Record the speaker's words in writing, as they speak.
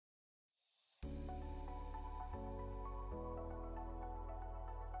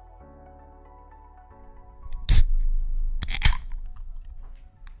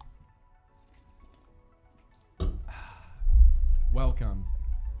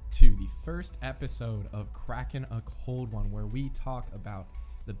first episode of Cracking a Cold One, where we talk about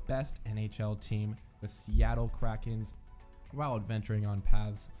the best NHL team, the Seattle Krakens, while adventuring on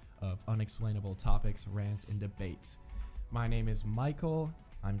paths of unexplainable topics, rants, and debates. My name is Michael.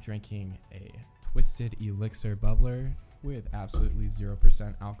 I'm drinking a Twisted Elixir Bubbler with absolutely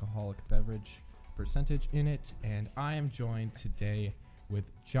 0% alcoholic beverage percentage in it, and I am joined today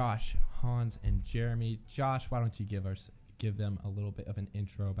with Josh, Hans, and Jeremy. Josh, why don't you give them a little bit of an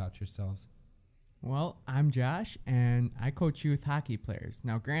intro about yourselves? Well, I'm Josh, and I coach youth hockey players.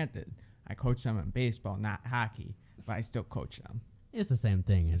 Now, granted, I coach them in baseball, not hockey, but I still coach them. It's the same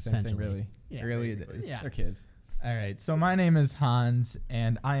thing, essentially. Same thing, really. Yeah, really it basically. is. Yeah. They're kids. All right, so my name is Hans,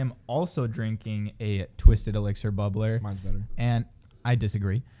 and I am also drinking a Twisted Elixir Bubbler, Mine's better. and I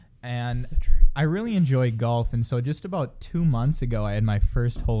disagree. And That's the truth. I really enjoy golf, and so just about 2 months ago, I had my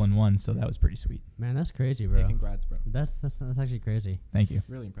first hole-in-one, so that was pretty sweet. Man, that's crazy, bro. Hey, congrats, bro. That's actually crazy. Thank you.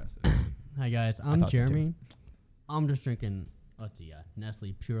 Really impressive. Hi, guys. I'm thought so, too. Jeremy. I'm just drinking,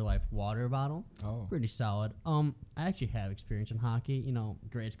 Nestle Pure Life water bottle. Oh. Pretty solid. I actually have experience in hockey. You know,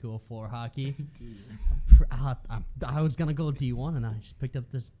 grade school floor hockey. I was gonna go D1, and I just picked up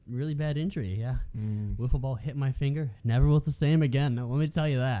this really bad injury. Yeah, wiffle ball hit my finger. Never was the same again. No, let me tell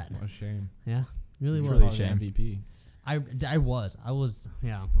you that. What a shame. Yeah, really You was. really a shame. MVP. I was.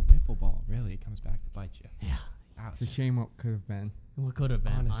 Yeah. The wiffle ball really comes back to bite you. Yeah. Ouch. It's a shame what could have been. What could have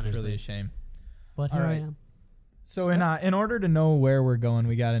been? Honestly. Honestly, It's really a shame. but All here I right. am. So in order to know where we're going,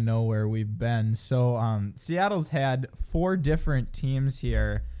 we got to know where we've been. So Seattle's had 4 different teams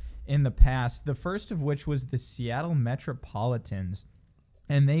here in the past, the first of which was the Seattle Metropolitans,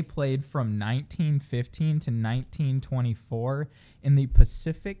 and they played from 1915 to 1924 in the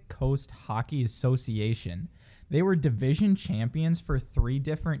Pacific Coast Hockey Association. They were division champions for 3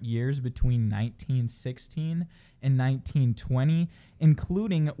 different years between 1916 and 1920,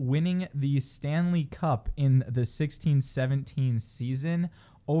 including winning the Stanley Cup in the 16-17 season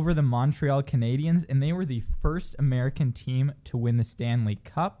over the Montreal Canadiens, and they were the first American team to win the Stanley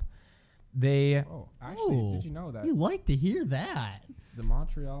Cup. They Oh, actually, did you know that You like to hear that? the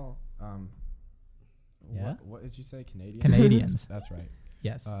Montreal, Yeah? what did you say? Canadians? Canadians. That's right.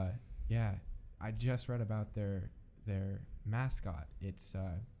 Yes. Yeah, I just read about their mascot. It's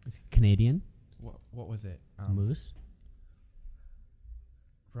It's Canadian what was it? moose.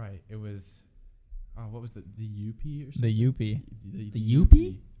 Right. It was. What was the UP or something? The UP. The UP?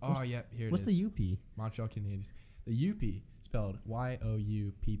 Oh yeah, here it What's is. the UP? Montreal Canadiens. The UP spelled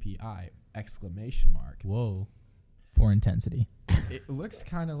YOUPPI ! Whoa. For intensity. It looks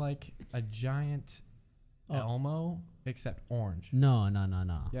kind of like a giant Oh. Elmo, except orange. No.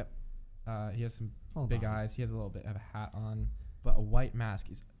 Yep. He has some Hold big on. eyes. He has a little bit of a hat on, but a white mask.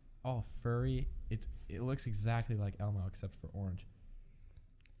 He's all furry. It looks exactly like Elmo except for orange.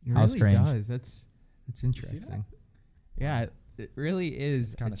 It How really strange. does. That's see that? interesting. Yeah, it really is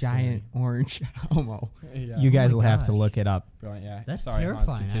It's a kinda giant orange Elmo. Yeah. You guys my will have to gosh. look it up. Brilliant. Yeah. That's Sorry, Hans,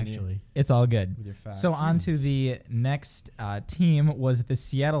 terrifying, continue actually. It's all good. with your facts. So on to the next team was the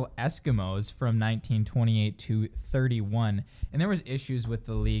Seattle Eskimos from 1928 to 31. And there was issues with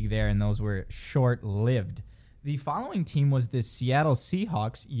the league there, and those were short-lived. The following team was the Seattle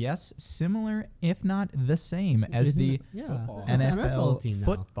Seahawks. Yes, similar, if not the same, as Isn't the it? Yeah. football. It's an NFL team now.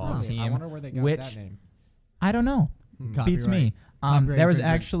 football Oh. team. I wonder where they got which- that name. I don't know. Beats me. Copyright There was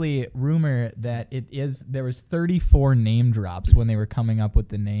infringement. actually rumor that there was 34 name drops when they were coming up with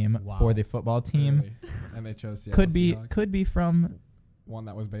the name Wow. for the football team. Really? And they chose Seattle Seahawks. Could be from One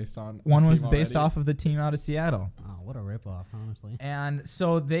that was based on. one the was team based already. off of the team out of Seattle. Oh, what a ripoff, honestly. And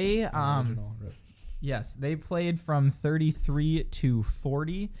so they Original. yes, they played from 33 to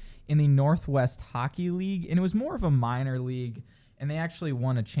 40 in the Northwest Hockey League, and it was more of a minor league, and they actually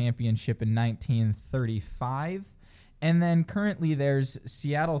won a championship in 1935. And then currently there's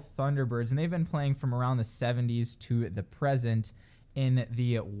Seattle Thunderbirds, and they've been playing from around the 70s to the present in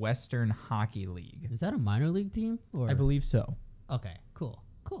the Western Hockey League. Is that a minor league team? Or? I believe so. Okay, cool.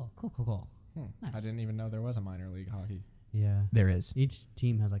 Nice. I didn't even know there was a minor league hockey. Yeah. There is. Each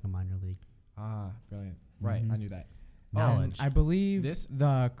team has like a minor league. Ah, brilliant. Right, Mhm. I knew that. Knowledge. I believe This-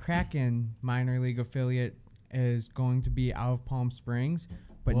 the Kraken minor league affiliate is going to be out of Palm Springs,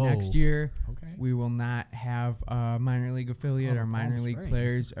 but next Whoa. year Okay. we will not have a minor league affiliate. Oh, Our minor Palm league Springs.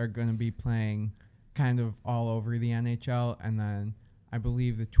 players are going to be playing kind of all over the NHL, and then I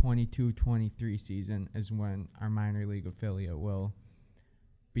believe the 22-23 season is when our minor league affiliate will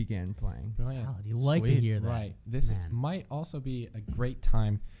begin playing. Brilliant. Solid. You like to Sweet. hear that. Right. This Man. might also be a great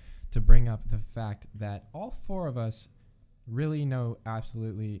time to bring up the fact that all 4 of us really know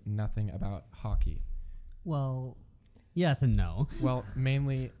absolutely nothing about hockey. Well, Yes and no. Well,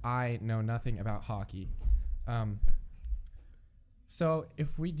 mainly I know nothing about hockey. So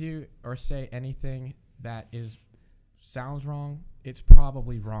if we do or say anything that sounds wrong, it's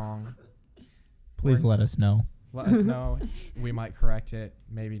probably wrong. Please let us know. Let us know. We might correct it,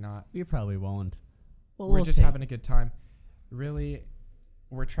 maybe not. We probably won't. Well, We're we'll just take- having a good time. Really,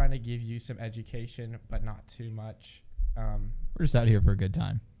 we're trying to give you some education, but not too much. We're just out here for a good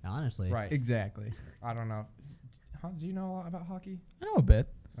time. honestly. Right. Exactly. I don't know. Do you know a lot about hockey? I know a bit.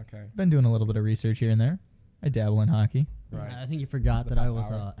 Okay. Been doing a little bit of research here and there. I dabble in hockey. Right. I think you forgot The that I best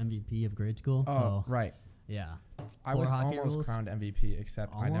was hour. MVP of grade school. Oh, so right. yeah. I Floor was hockey almost rules? crowned MVP,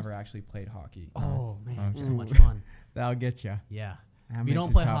 except I Almost? never actually played hockey. Oh man, okay. so much fun. That'll get you. Yeah. If you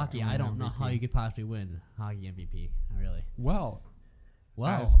don't play hockey, I don't know how you could. could possibly win hockey MVP. Really. Well,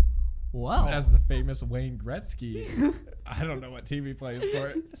 Wow. As- Wow. as the famous Wayne Gretzky, I don't know what team he plays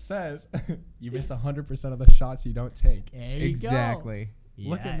for, says, you miss 100% of the shots you don't take. There you Exactly. go.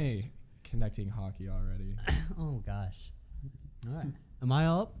 Look at Yes. me connecting hockey already. Oh gosh. All right. Am I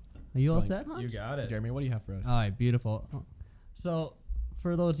up? Are you all Like, set, Hans? You got it. Jeremy, what do you have for us? All right, beautiful. So,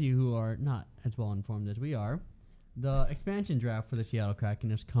 for those of you who are not as well informed as we are, the expansion draft for the Seattle Kraken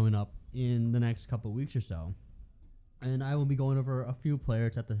is coming up in the next couple of weeks or so. And I will be going over a few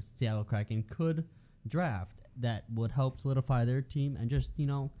players that the Seattle Kraken could draft that would help solidify their team and just,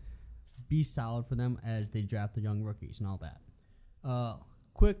 be solid for them as they draft the young rookies and all that.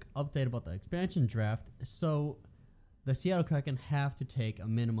 Quick update about the expansion draft. So, the Seattle Kraken have to take a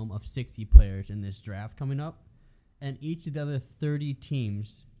minimum of 60 players in this draft coming up, and each of the other 30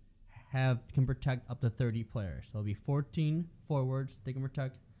 teams can protect up to 30 players. So it'll be 14 forwards they can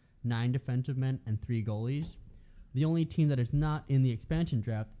protect, 9 defensive men, and 3 goalies. The only team that is not in the expansion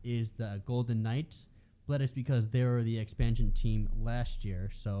draft is the Golden Knights, but that is because they were the expansion team last year.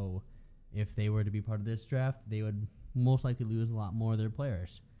 So if they were to be part of this draft, they would most likely lose a lot more of their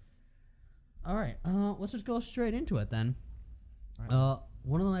players. All right, let's just go straight into it then.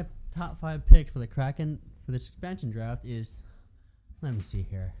 One of my top 5 picks for the Kraken for this expansion draft is, let me see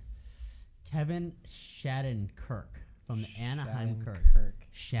here, Kevin Shattenkirk from the Anaheim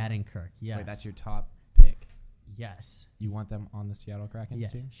Shattenkirk, yes. Wait, that's your top pick. Yes. You want them on the Seattle Kraken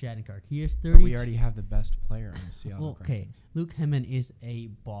Yes, team? Shattenkirk. He is But 30. we already have the best player on the Seattle Well, Kraken. okay, Luke Hemman is a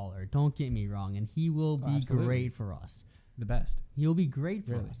baller. Don't get me wrong, and he will be absolutely. great for us. The best. He will be great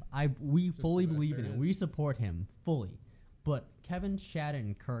for Really? us. We fully the best believe in there him. is. We support him fully. But Kevin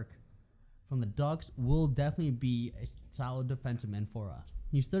Shattenkirk from the Ducks will definitely be a solid defenseman for us.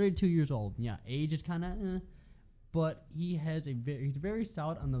 He's 32 years old. Yeah, age is kind of, but he has he's very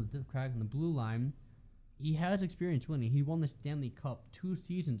solid on the crack on the blue line. He has experience winning. He won the Stanley Cup 2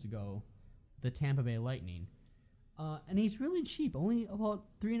 seasons ago, the Tampa Bay Lightning. And he's really cheap, only about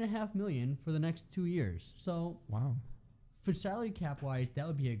 $3.5 million for the next 2 years. So Wow. for salary cap wise, that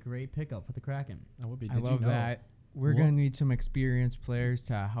would be a great pickup for the Kraken. That would be. I Did love you know? that. We're What? going to need some experienced players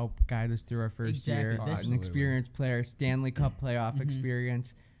to help guide us through our first Exactly. year. Oh, An absolutely. experienced player, Stanley Cup playoff Mhm.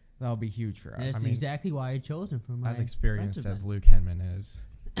 experience. That'll be huge for us. That's I mean, exactly why I chose him for my As experienced defensive as man. Luke Henman is,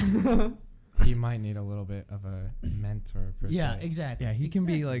 he might need a little bit of a mentor per Yeah, se. exactly. Yeah, he can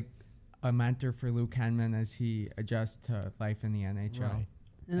be Exactly. like a mentor for Luke Henman as he adjusts to life in the NHL. Right.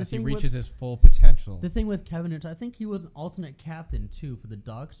 And the As he thing reaches with, his full potential. the thing with Kevin is, I think he was an alternate captain too for the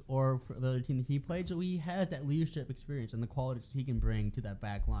Ducks or for the other team that he played. So he has that leadership experience and the qualities he can bring to that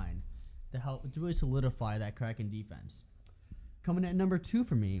back line to help to really solidify that Kraken defense. Coming at number 2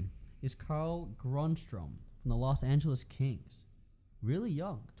 for me is Carl Grundstrom from the Los Angeles Kings. Really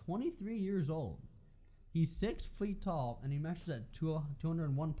young, 23 years old. He's 6 feet tall and he measures at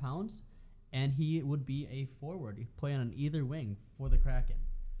 201 pounds. And he would be a forward. He'd play on either wing for the Kraken.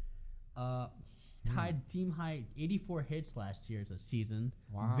 Tied team high 84 hits last year as a season.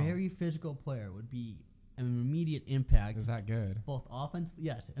 Wow. Very physical player. Would be an immediate impact. Is that good? Both offensively,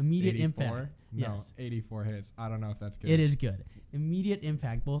 yes, immediate 84? impact. No, Yes, 84 hits. I don't know if that's good. it is good. Immediate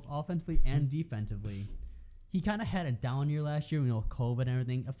impact, both offensively and defensively. He kind of had a down year last year. COVID and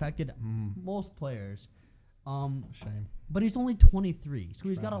everything affected most players. Shame. But he's only 23, so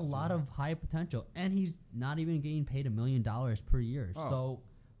he's got a Travesty. lot of high potential, and he's not even getting paid $1 million per year. Oh. So,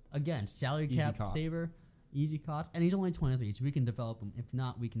 again, salary Easy cap cop. saver, easy cost, and he's only 23, so we can develop him. If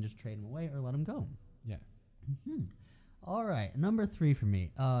not, we can just trade him away or let him go. Yeah. All right, number 3 for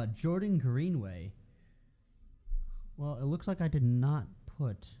me, Jordan Greenway. Well, it looks like I did not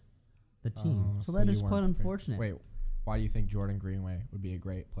put the team, so that you is quite weren't prepared. unfortunate. Wait, why do you think Jordan Greenway would be a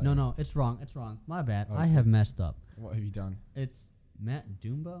great player? No, it's wrong. It's wrong. My bad. I Okay. have messed up. What have you done? It's Matt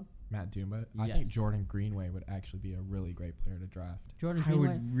Dumba. Matt Dumba. I Yes. think Jordan Greenway would actually be a really great player to draft. Jordan I Greenway.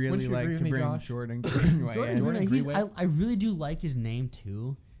 would really Wouldn't you agree like with to me, bring Josh? Jordan Greenway Jordan in. Jordan Greenway. Greenway. I really do like his name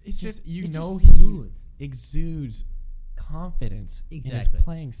too. It's just it's just he smooth. exudes confidence in Exactly. his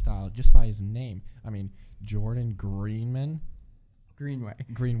playing style just by his name. I mean, Jordan Greenway.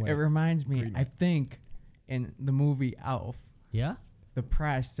 It reminds me, Greenway. I think, in the movie Elf, Yeah. the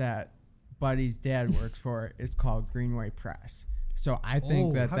press that Buddy's dad works for is called Greenway Press. So I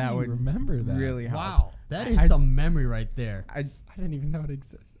think how that do you would remember that? really help. Wow, that is I- some memory right there. I didn't even know it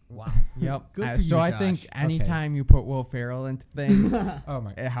existed. Wow. Yep. Good for so you, I Josh. think anytime you put Will Ferrell into things, Oh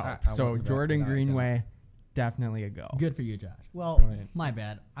my! it helps. I So wouldn't Jordan without a Greenway, definitely a go. Good for you, Josh. Well, Brilliant. my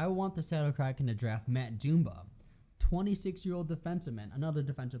bad. I want the Seattle Kraken to draft Matt Dumba, 26-year-old defensive man, another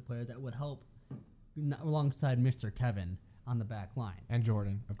defensive player that would help alongside Mr. Kevin on the back line. And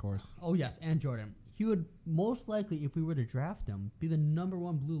Jordan, of course. Oh, yes, and Jordan. He would most likely, if we were to draft him, be the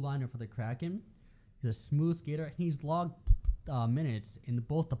 #1 blue liner for the Kraken. He's a smooth skater. He's logged minutes in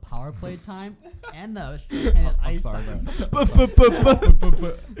both the power play time and the shorthanded I'm ice sorry, time. bro.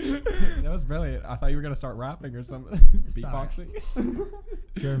 That was brilliant. I thought you were gonna start rapping or something. Sorry. Beatboxing.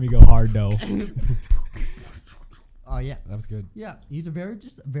 Jeremy, go hard though. Oh, yeah. That was good. Yeah, he's a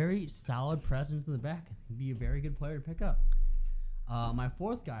very solid presence in the back. He'd be a very good player to pick up. My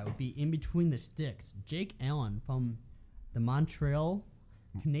fourth guy would be in between the sticks, Jake Allen from the Montreal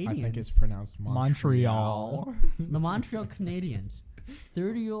Canadiens. I think it's pronounced Montreal. The Montreal Canadiens,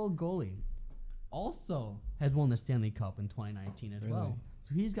 30-year-old goalie, also has won the Stanley Cup in 2019 as Really? well.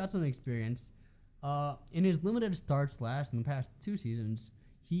 So he's got some experience. In his limited starts in the past 2 seasons,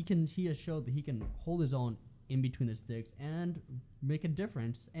 he has showed that he can hold his own in between the sticks and make a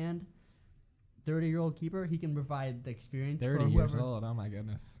difference. And 30-year-old keeper, he can provide the experience 30 for years whoever. old. Oh my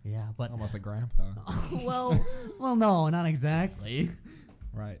goodness. Yeah, but Almost a grandpa. well, no, not exactly.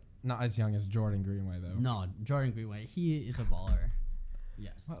 Right. Not as young as Jordan Greenway though. No, Jordan Greenway, he is a baller.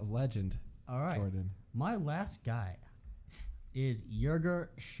 Yes. What a legend. All right. Jordan. My last guy is Yegor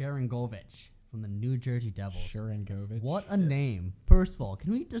Sharangovich from the New Jersey Devils. Sharangovich. What a name. First of all,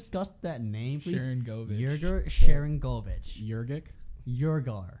 can we discuss that name, please? Sharangovich. Yegor Sharangovich. Yurgik?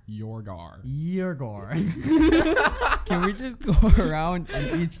 Yurgar. Yorgar. Yegor. Can we just go around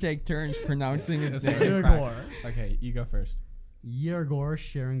and each take turns pronouncing his That's name? right. Yegor. Okay, you go first. Yegor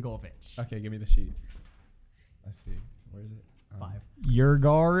Sharangovich. Okay, give me the sheet. Let's see. Where is it? 5.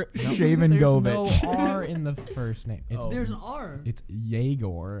 Yurgar There's Sharangovich. no R in the first name. It's, Oh. There's an R. it's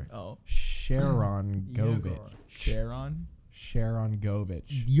Yegor Oh, Sharangovich. Sharon. Sharangovich.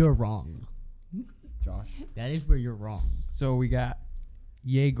 You're wrong. Josh. That is where you're wrong. So we got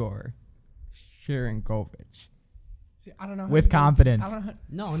Yegor Sharangovich. See, I don't know. With confidence. I don't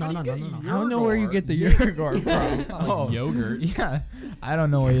know. No. I don't know where you get the Yegor from. It's not like yogurt. Yeah, I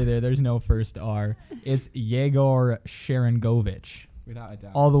don't know either. There's no first R. It's Yegor Sharangovich, Without a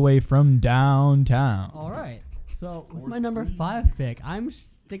doubt. all the way from downtown. All right. So with my number 5 pick, I'm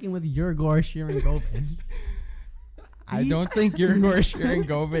sticking with Yegor Sharangovich. I don't think Yegor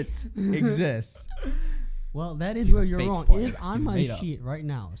Sharangovich exists. Well, that is He's where a you're fake wrong. player. It is on He's my made up. sheet right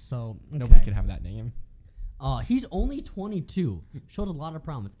now. So Nobody okay. could have that name. He's only 22. Shows a lot of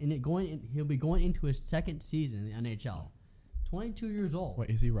promise. And he'll be going into his second season in the NHL. 22 years old. Wait,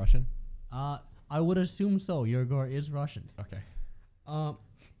 is he Russian? I would assume so. Yegor is Russian. Okay.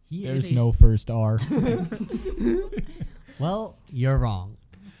 He There's is a no first R. Well, you're wrong.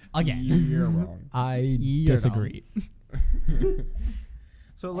 Again. You're wrong. I You're disagree.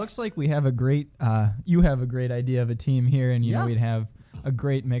 So it looks like we have a great, you have a great idea of a team here, and you know Yeah. we'd have a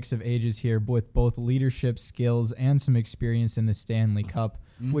great mix of ages here with both leadership skills and some experience in the Stanley Cup,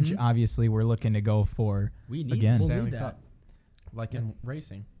 which Mhm. obviously we're looking to go for. We need Again. we'll Stanley need that. Cup. Like in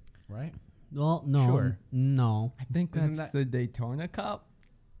racing, right? Well, no. Sure. No. I think Isn't that's that- the Daytona Cup.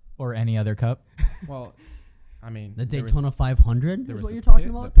 Or any other cup. Well, I mean, The there was- Daytona 500 there is was what the you're talking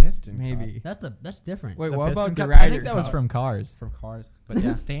about? The Piston Cup Maybe. That's different. Wait, The what Piston about the Cup? Ryder I think that was Cup? from Cars from cars, but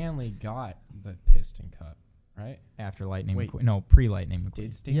Stanley got the Piston Cup, right? after Lightning Wait. McQueen. No, pre-Lightning McQueen.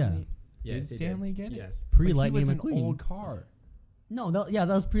 Did Stanley? Yeah, did they Stanley get it? Yes. Pre-Lightning But he McQueen. was an old car. No, that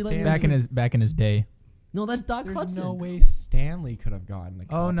was pre-Lightning Stanley- McQueen. Back in his day. No, that's Doc There's Hudson. no way Stanley could have gotten the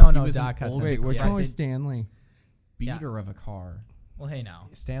cup. Oh, no, He no, was an Doc Hudson. old Wait, which Yeah, one was they- Stanley? beater of a car. Well, hey now.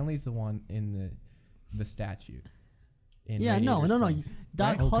 Stanley's the one in the statute. In Yeah, no. Radiator Springs. Doc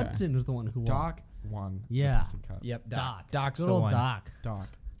Right? Okay. Hudson was the one who won. Doc won Yeah. the Piston Cup. Yep, Doc. Doc's Good the old one. Doc. Doc.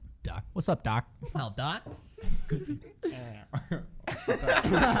 Doc. What's up, Doc? What's up, Doc?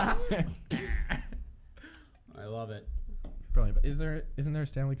 I love it. Brilliant. But isn't there a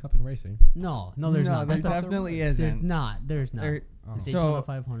Stanley Cup in racing? No, there's not. There That's not. definitely There's isn't. not. There's not. There- Oh. The Daytona So,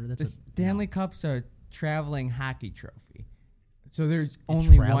 500. The That's Stanley Cup's a traveling hockey trophy. So there's It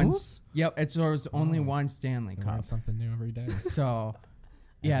only one. travels? Yep, there's only Oh. one Stanley I learn Cup. something new every day. So,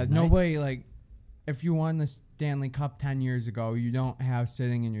 yeah, Every night? nobody like. If you won the Stanley Cup 10 years ago, you don't have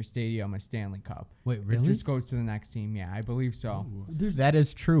sitting in your stadium a Stanley Cup. Wait, It really? just goes to the next team. Yeah, I believe so. Ooh. There's That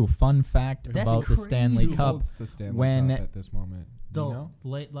is true. Fun fact That's about the Stanley crazy. Cup. Holds the Stanley when- Cup at this moment. Do you the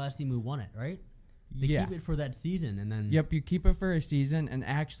know? last team who won it, right? They Yeah. keep it for that season, and then Yep, you keep it for a season, and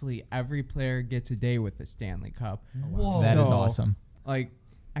actually every player gets a day with the Stanley Cup. Whoa. That is So- awesome. Like,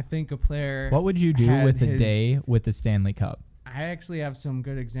 I think a player. What would you do had with a his- day with the Stanley Cup? I actually have some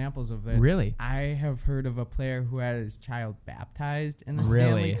good examples of it. Really? I have heard of a player who had his child baptized in the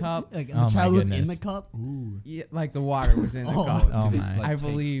Really? Stanley Cup. Like, Oh the my child was in goodness. the cup. Ooh. Yeah, like the water was in the Oh. cup. Oh Do they, my. I take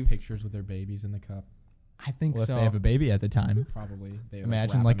believe- pictures with their babies in the cup. I think Well, if so. they have a baby at the time. Probably. They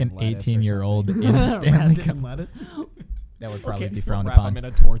Imagine wrap like them an in lettuce or 18-year-old something. in the Stanley Wrapped it Cup. in lettuce. That would probably Okay. be frowned Wrap upon. them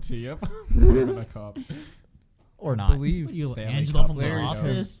in a tortilla. Put them in a cup. Or I not. believe. You Stanley Angela Cup from the players have-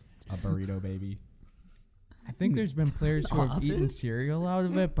 office. A burrito baby. I think there's been players who have eaten Office? cereal out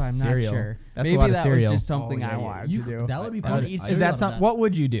of it, but I'm Cereal. not sure. That's a Maybe lot of that cereal. was just something Oh, I yeah, wanted You to do. that would be That fun would- to eat. is Is cereal that out of something? What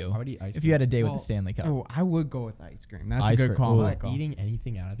would you do I would eat ice if you had a day with Well, the Stanley Cup? Oh, I would go with ice cream. That's Ice a good cream. call. Ooh. But eating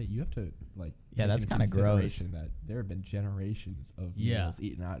anything out of it, you have to like. Yeah, take that's into kinda gross. consideration That there have been generations of Yeah. meals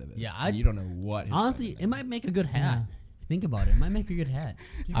eaten out of this. Yeah, and you don't know what. has Honestly, been in it might make a good hat. Yeah. Think about it. It might make a good hat.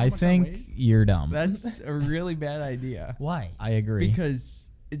 there. Do you know how I much that think weighs? you're dumb. That's a really bad idea. Why? I agree. Because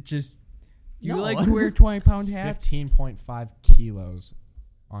it just. You No. like to wear 20-pound hats? 15.5 kilos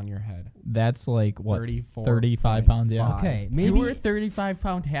on your head. That's like what? 34 35 pounds, yeah. Okay, You maybe wear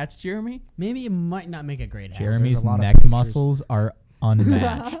 35-pound hats, Jeremy? maybe it might not make a great hat. Jeremy's There's a lot of neck pictures. muscles are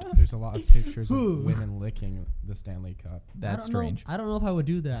unmatched. There's a lot of pictures of women licking the Stanley Cup. That's I don't know- strange. I don't know if I would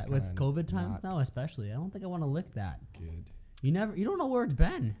do that It's with kinda COVID times not- now, especially. I don't think I want to lick that. Good. You don't know where it's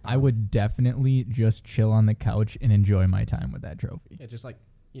been. I would definitely just chill on the couch and enjoy my time with that trophy. Yeah, just like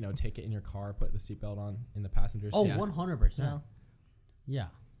take it in your car, put the seatbelt on in the passenger Oh, seat. 100%. Yeah.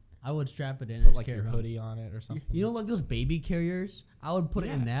 I would strap it in and Put just like carry your it around. hoodie on it or something. You know, like those baby carriers? I would put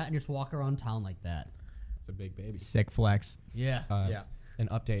it in Yeah. that and just walk around town like that. It's a big baby. Sick flex. Yeah. Yeah. An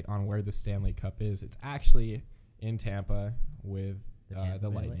update on where the Stanley Cup is. It's actually in Tampa with Tampa the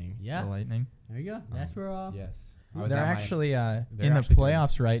Bay Lightning. Yeah. The Lightning. There you go. That's where. Yes. They're actually they're in the actually doing-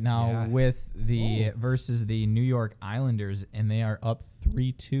 playoffs right now Yeah. with the versus the New York Islanders, and they are up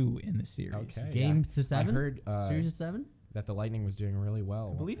 3-2 in the series. Okay. Game yeah. to 7? I heard Series of 7? that the Lightning was doing really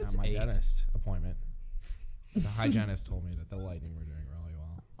well. I believe at it's my 8. dentist appointment. The hygienist told me that the Lightning were doing really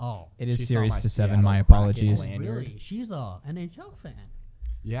well. Oh. It is She saw series my to 7. Seattle My Kraken apologies. lanyard. Really? She's a NHL fan.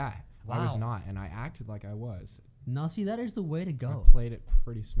 Yeah, I was Wow. not, and I acted like I was. Now, see, that is the way to go. I played it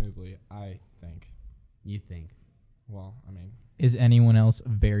pretty smoothly, I think. You think? Well, I mean, Is anyone else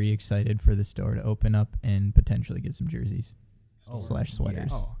very excited for the store to open up and potentially get some jerseys slash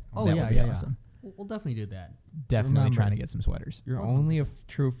sweaters? Oh, Oh, that yeah, would be yeah, yeah. awesome. We'll definitely do that. Definitely Remember- trying to get some sweaters. You're only a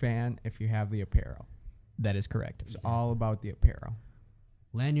true fan if you have the apparel. That is correct. It's all about the apparel.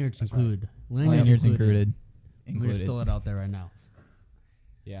 Lanyards That's right. include. Lanyards included. Let me just throw it out there right now.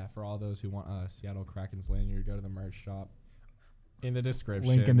 yeah, for all those who want a Seattle Kraken's lanyard, go to the merch shop in the description.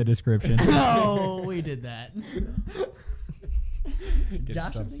 Link in the description. Oh, we did that. Get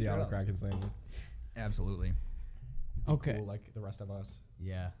Josh will yourself pick Seattle it up. Kraken's lanyard. Absolutely. Be Okay. cool like the rest of us.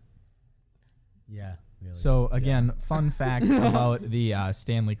 Yeah. Yeah. Really. So again, fun fact about the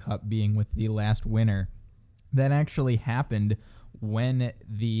Stanley Cup being with the last winner. That actually happened when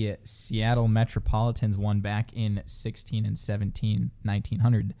the Seattle Metropolitans won back in 16 and 17,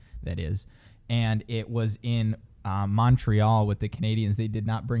 1900, that is. And it was in Montreal with the Canadians. They did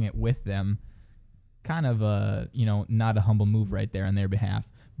not bring it with them. Kind of a, not a humble move right there on their behalf.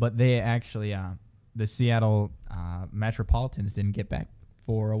 But they actually, the Seattle Metropolitans didn't get back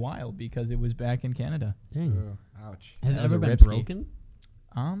for a while because it was back in Canada. Dang. Ugh, ouch. Has it that was ever a been ripski.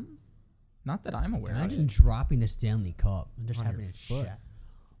 broken? Not that I'm aware Imagine of. dropping the Stanley Cup and just On having your it foot. shat.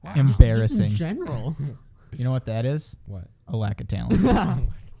 Wow. Embarrassing. Just in general. You know what that is? What? A lack of talent.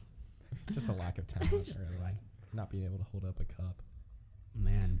 Just a lack of talent, really. Not being able to hold up a cup.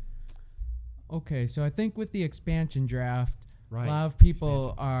 Man. Okay, so I think with the expansion draft, Right. a lot of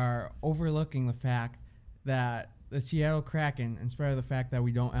people are overlooking the fact that the Seattle Kraken, in spite of the fact that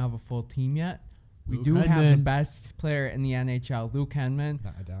we don't have a full team yet, we Luke do have the Hedman. best player in the NHL, Luke Hedman,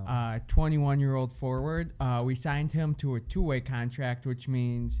 Not a doubt. 21-year-old forward. We signed him to a two-way contract, which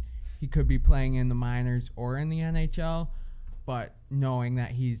means he could be playing in the minors or in the NHL, but knowing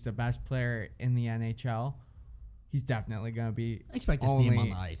that he's the best player in the NHL, he's definitely going to be Expect to see only him on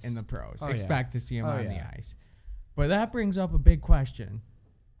the ice. in the pros. Oh, yeah. Expect to see him Oh, on yeah. the ice. But that brings up a big question.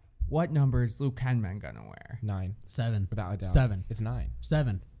 What number is Luke Henman going to wear? 9, 7. without a doubt. 7. It's 9.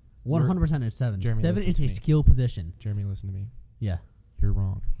 7. 100% it's 7. Jeremy, 7 listen is to a me. skill position. Jeremy, listen to me. Yeah. You're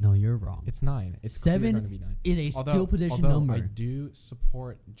wrong. No, you're wrong. It's 9. It's 7 going to be 9. is a skill position although number. I do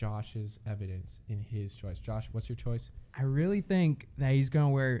support Josh's evidence in his choice. Josh, what's your choice? I really think that he's going to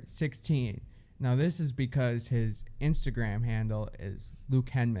wear 16. Now, this is because his Instagram handle is Luke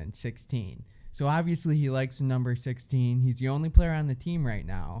Henman 16. So obviously he likes the number 16. He's the only player on the team right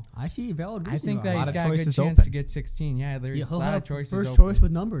now. I see valid I reason. think behind that lot he's of got a good choices chance to open. get 16. Yeah, there's Yeah, a he'll lot have of choices first open. choice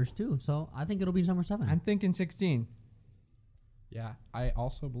with numbers too. So I think it'll be number 7. I'm thinking 16. Yeah, I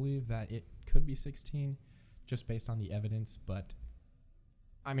also believe that it could be 16 just based on the evidence, but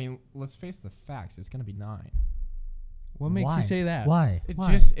I mean, let's face the facts. It's going to be 9. What makes Why? you say that? Why? It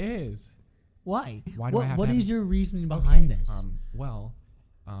Why? just is. Why? Why do I have What to have is it? your reasoning behind this? Well,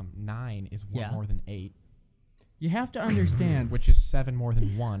 9 is one Yeah. more than 8, You have to understand. which is 7 more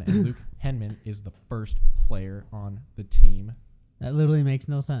than 1, and Luke Henman is the first player on the team. That literally makes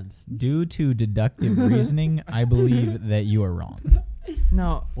no sense. Due to deductive reasoning, I believe that you are wrong.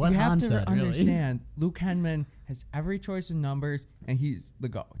 No, What you have Han to said, really. understand. Luke Henman has every choice in numbers, and he's the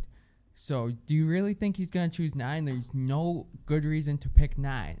GOAT. So, do you really think he's going to choose 9? There's no good reason to pick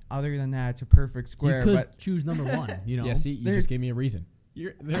 9. Other than that, it's a perfect square. You could But choose number 1. You know. Yeah, see, you There's- just gave me a reason.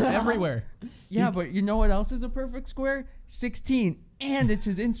 They're everywhere. yeah, but you know what else is a perfect square? 16, and it's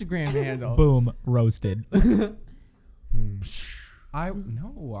his Instagram handle. Boom, roasted.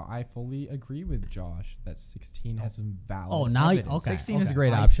 I fully agree with Josh that 16 has some valid. Oh, now evidence. okay. 16 is a okay.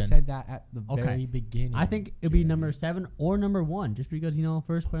 great I option. said that at the Okay. very beginning. I think it'd be Jeremy. number 7 or number 1, just because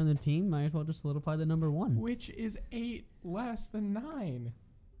first player on the team. Might as well just solidify the number 1. Which is 8 less than 9.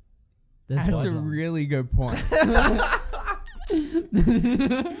 That's what, a though? really good point. I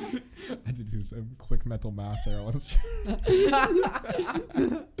had to do some quick mental math there. I wasn't sure.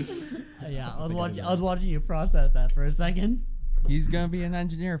 Yeah, I think I did I was that. watching you process that for a second. He's going to be an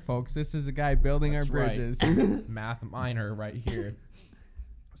engineer, folks. This is a guy building That's our right. bridges. Math minor right here.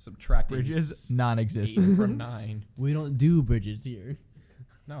 Subtracting Bridges 8 non-existent. from 9. We don't do bridges here.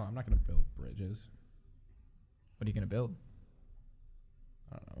 No, I'm not going to build bridges. What are you gonna build?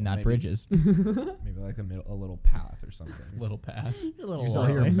 I don't know. Not maybe, bridges. Maybe like a little path or something. Little path. A little Use all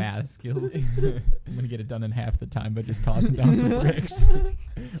your ways. math skills. I'm gonna get it done in half the time by just tossing down some bricks.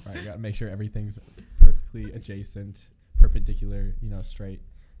 Right, you got to make sure everything's perfectly adjacent, perpendicular, straight.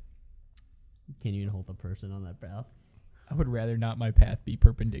 Can you even hold a person on that path? I would rather not my path be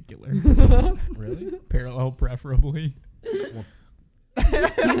perpendicular. Really? Parallel, preferably.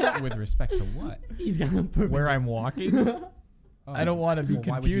 With respect to what? He's got a perfect. Where I'm walking. Oh, I don't want to be well,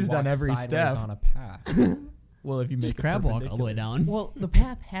 why would you confused on walk every sideways step. on a path. Well, if you make just it crab walk all the way perpendicular. down. Well, the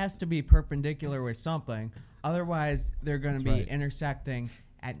path has to be perpendicular with something. Otherwise, they're going to That's be right. intersecting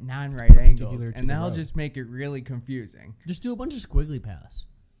at non-right angles. perpendicular to And the that'll road. just make it really confusing. Just do a bunch of squiggly paths.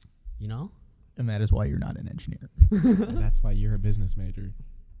 You know? And that is why you're not an engineer. And that's why you're a business major.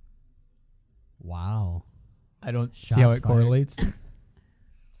 Wow. I don't Shots see how it fired. correlates.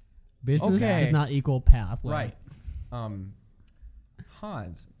 Business Okay. does not equal path. Right.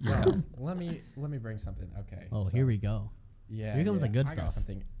 Hans. Yeah. Let me bring something. Okay. Oh, so- here we go. Yeah. Here comes the good I got stuff.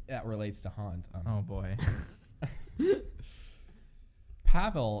 something that relates to Hans. Oh boy.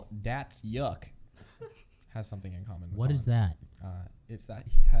 Pavel Datsyuk has something in common with What Hans. is that? It's that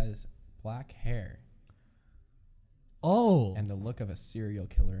he has black hair Oh. and the look of a serial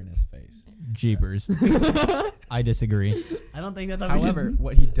killer in his face. Jeepers. I disagree. I don't think that's how we However, should.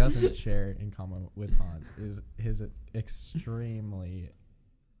 what he doesn't share in common with Hans is his extremely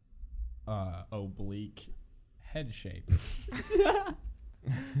oblique head shape.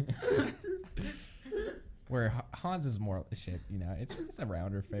 Where Hans is more shaped, it's a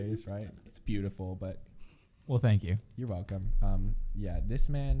rounder face, right? It's beautiful, but Well, thank you. you're welcome. Yeah, this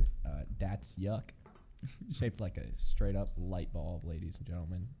man, Datsyuk, shaped like a straight up light bulb, ladies and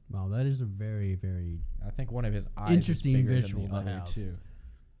gentlemen. Wow, that is a very, very. I think one of his eyes Interesting is bigger visual than the to other have. two.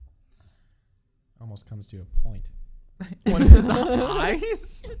 Almost comes to a point. One of his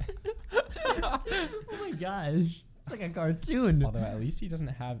eyes. Oh my gosh. It's like a cartoon. Although at least he doesn't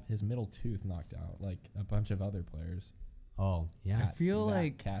have his middle tooth knocked out like a bunch of other players. Oh, yeah. I feel Zach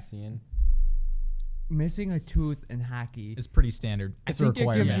like Cassian. missing a tooth in hockey, It's pretty standard. I It's a think it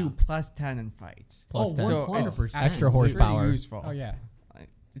gives requirement. you plus 10 in fights. Plus Oh, 10. So 100%. it's Extra pretty horsepower. useful. Oh yeah.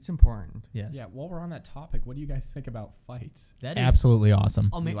 It's important. Yes. Yeah, while we're on that topic, what do you guys think about fights? That is. Absolutely awesome.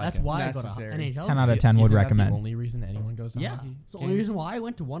 Oh, man, You like that's it. why Necessary. I go to NHL. 10 out of Is- 10 would isn't that recommend. the only reason anyone goes to Yeah. hockey It's the only games? reason why I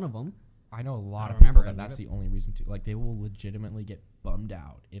went to one of them. I know a lot I of people remember that it. that's the only reason to. Like, they will legitimately get bummed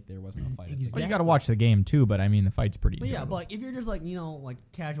out if there wasn't a fight. at the Exactly. Well, you got to watch the game too, but I mean the fight's pretty. But yeah, enjoyable. but like if you're just like like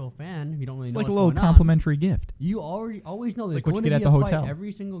casual fan, if you don't really it's know like a what's little going on, complimentary gift. you always know there's like what you going to get be at the a fight hotel.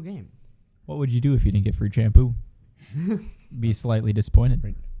 every single game. What would you do if you didn't get free shampoo? Be slightly disappointed.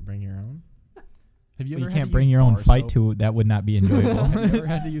 Bring your own. Have you Well, ever you had can't to bring use your own bar fight soap? to. That would not be enjoyable. Have you ever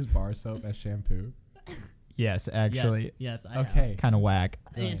had to use bar soap as shampoo? Yes, actually, yes, I Okay. kind of whack.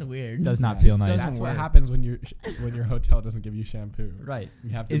 have. It's weird. Does not Yeah, feel it nice. doesn't That's what work. happens when your hotel doesn't give you shampoo. Right.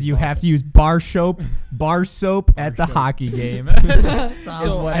 You have to Is use you bar have soap. to use bar soap at the soap. hockey game.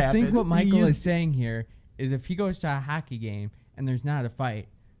 So what I happens. think what You Michael use- is saying here is if he goes to a hockey game and there's not a fight,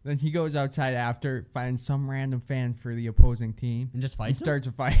 then he goes outside after, finds some random fan for the opposing team, and just and fight. starts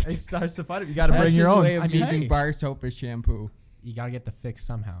a fight. It starts to fight. You got to That's bring your his own. way of I mean, using hey. bar soap as shampoo. You gotta get the fix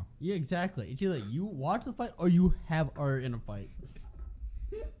somehow. Yeah, exactly. It's either you watch the fight or you are in a fight.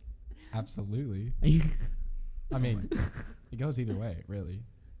 Absolutely. I mean, it goes either way, really.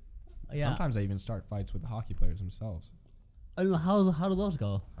 Yeah. Sometimes I even start fights with the hockey players themselves. I don't know, how do those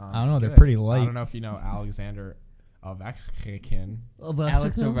go? I don't know, they're Good. pretty I light. don't know if you know Alexander Ovechkin,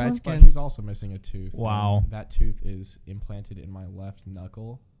 Alex but Ovechkin. he's also missing a tooth. Wow. And that tooth is implanted in my left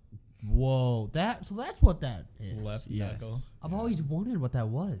knuckle. Whoa, that's what that is. Left Yes. knuckle. I've always wondered what that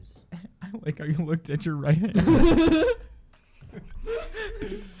was. I like how you looked at your right hand.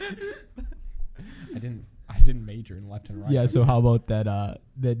 I didn't major in left and right. Yeah. So how about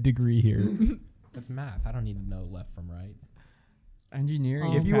that degree here? That's math. I don't need to know left from right.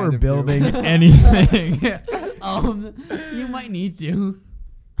 Engineering. If you kind were of building do. anything, You might need to.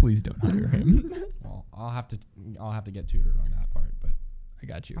 please don't hire him. Well, I'll have to get tutored on that part, but I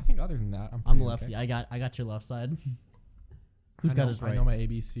got you. I think other than that, I'm I'm pretty a lefty. okay. I got your left side. Who's I got know- his I right? know my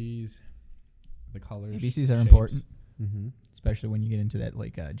ABCs, the colors. ABCs are shapes. important, Mm-hmm. especially when you get into that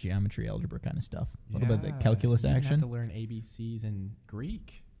like geometry, algebra kind of stuff. A little bit of the calculus you even action. have to learn ABCs in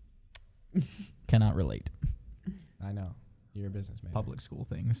Greek. Cannot relate. I know. You're a businessman. Public school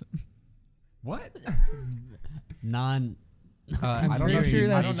things. What? Non. I'm I don't pretty know if sure you-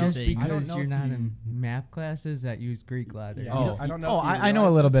 I that's don't know just if you- I don't because know you're if not you- in math classes that use Greek letters. Yeah. Oh, I don't know if you I know a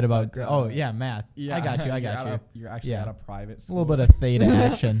realize little this, bit about. but, Oh yeah, math. I got you. I got you. You're actually Yeah. at a private A school. little bit of theta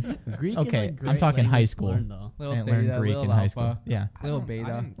action. Greek Okay, is a I'm great talking high language to school. learn, though. Little Didn't learn beta, Greek little in high alpha, school. Yeah, I little don't- I beta.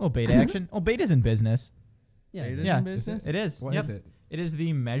 didn't- a little beta action. Oh, beta's in business. Yeah. Beta's Yeah. in business. It is. What Yep. is it? It is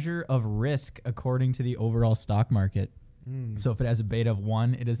the measure of risk according to the overall stock market. So if it has a beta of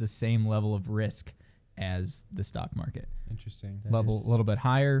 1, it is the same level of risk as the stock market. Interesting. That A is- little bit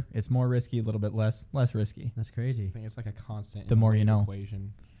higher, it's more risky. A little bit less risky. That's crazy. I think it's like a constant. The in more you wave know.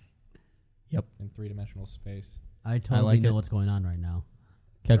 Equation. Yep. In 3-dimensional space. I totally like know it. what's going on right now.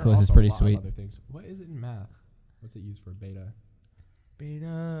 There are Calculus is also a pretty lot of sweet. Other things. What is it in math? What's it used for? Beta.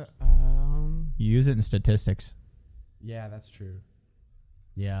 Beta. You use it in statistics. Yeah, that's true.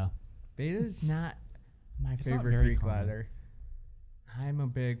 Yeah. Beta is not my It's not favorite very Greek common. letter. I'm a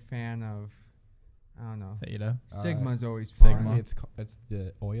big fan of. I don't know. Theta. Sigma's always Sigma. fun. It's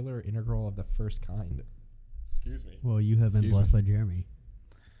the Euler integral of the first kind. Excuse me. Well, you have been Excuse blessed me. by Jeremy.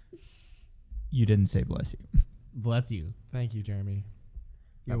 You didn't say bless you. Bless you. Thank you, Jeremy.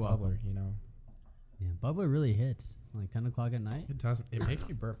 You're That welcome. bubbler, you know. Yeah, Bubba really hits like 10 o'clock at night. It doesn't. It makes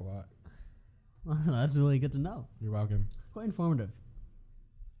me burp a lot. That's really good to know. You're welcome. Quite informative.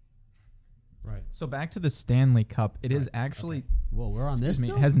 Right. So back to the Stanley Cup. It is Right, actually okay. Whoa, we're on this. excuse me,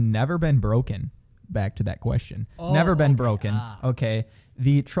 still? has never been broken. Back to that question. Oh, Never been okay. broken. Ah. Okay.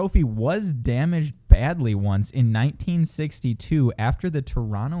 The trophy was damaged badly once in 1962 after the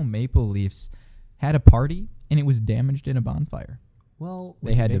Toronto Maple Leafs had a party and it was damaged in a bonfire. Well,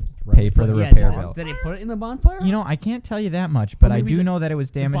 They had to throw pay it for the in the repair bonfire? bill. Did they put it in the bonfire? You know, I can't tell you that much, but I maybe do the- know that it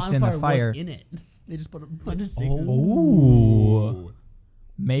was damaged in the bonfire fire. was in it. They just put a bunch of sticks in it. Ooh.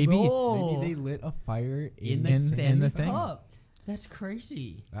 Maybe. Bro. Maybe they lit a fire in the in the Stanley thing. Cup. That's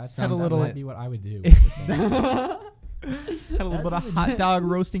crazy. That Had a sounds little- that might be what I would do. with this thing. Had a little bit of hot dog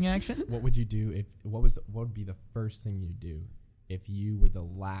roasting action. What would you do if what would be the first thing you'd do if you were the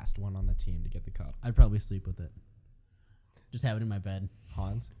last one on the team to get the cup? I'd probably sleep with it. Just have it in my bed.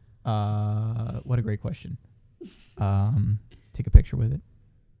 Hans? What a great question. Take a picture with it.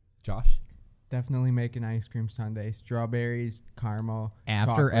 Josh? Definitely make an ice cream sundae. Strawberries, caramel.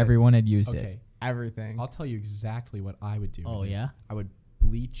 After chocolate, everyone had used it. Okay. everything. I'll tell you exactly what I would do. Oh, with it. yeah? I would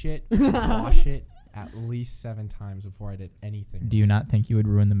bleach it, wash it at least 7 times before I did anything. Do you not think you would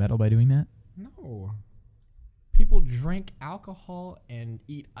ruin the medal by doing that? No. People drink alcohol and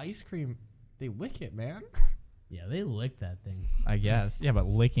eat ice cream. They lick it, man. Yeah, they licked that thing. I guess. Yeah, but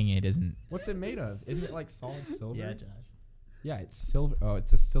licking it isn't. What's it made of? Isn't it like solid silver? Yeah, Josh. Yeah, it's silver. Oh,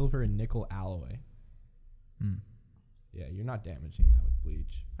 it's a silver and nickel alloy. Hmm. Yeah, you're not damaging that with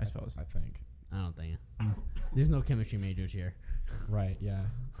bleach. I suppose. I think. I don't think. There's no chemistry majors here. Right. Yeah.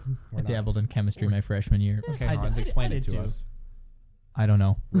 I dabbled in chemistry my freshman year. Okay, I Hans, did- explain I it did to too. us. I don't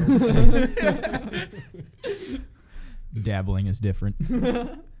know. Dabbling is different.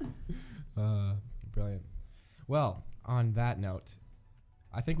 Brilliant. Well, on that note,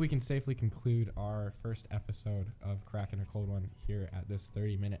 I think we can safely conclude our first episode of Cracking a Cold One here at this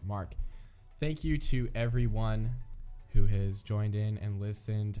 30-minute mark. Thank you to everyone who has joined in and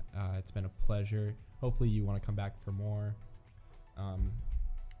listened. It's been a pleasure. Hopefully you want to come back for more.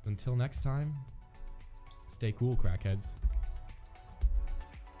 Until next time, stay cool, crackheads.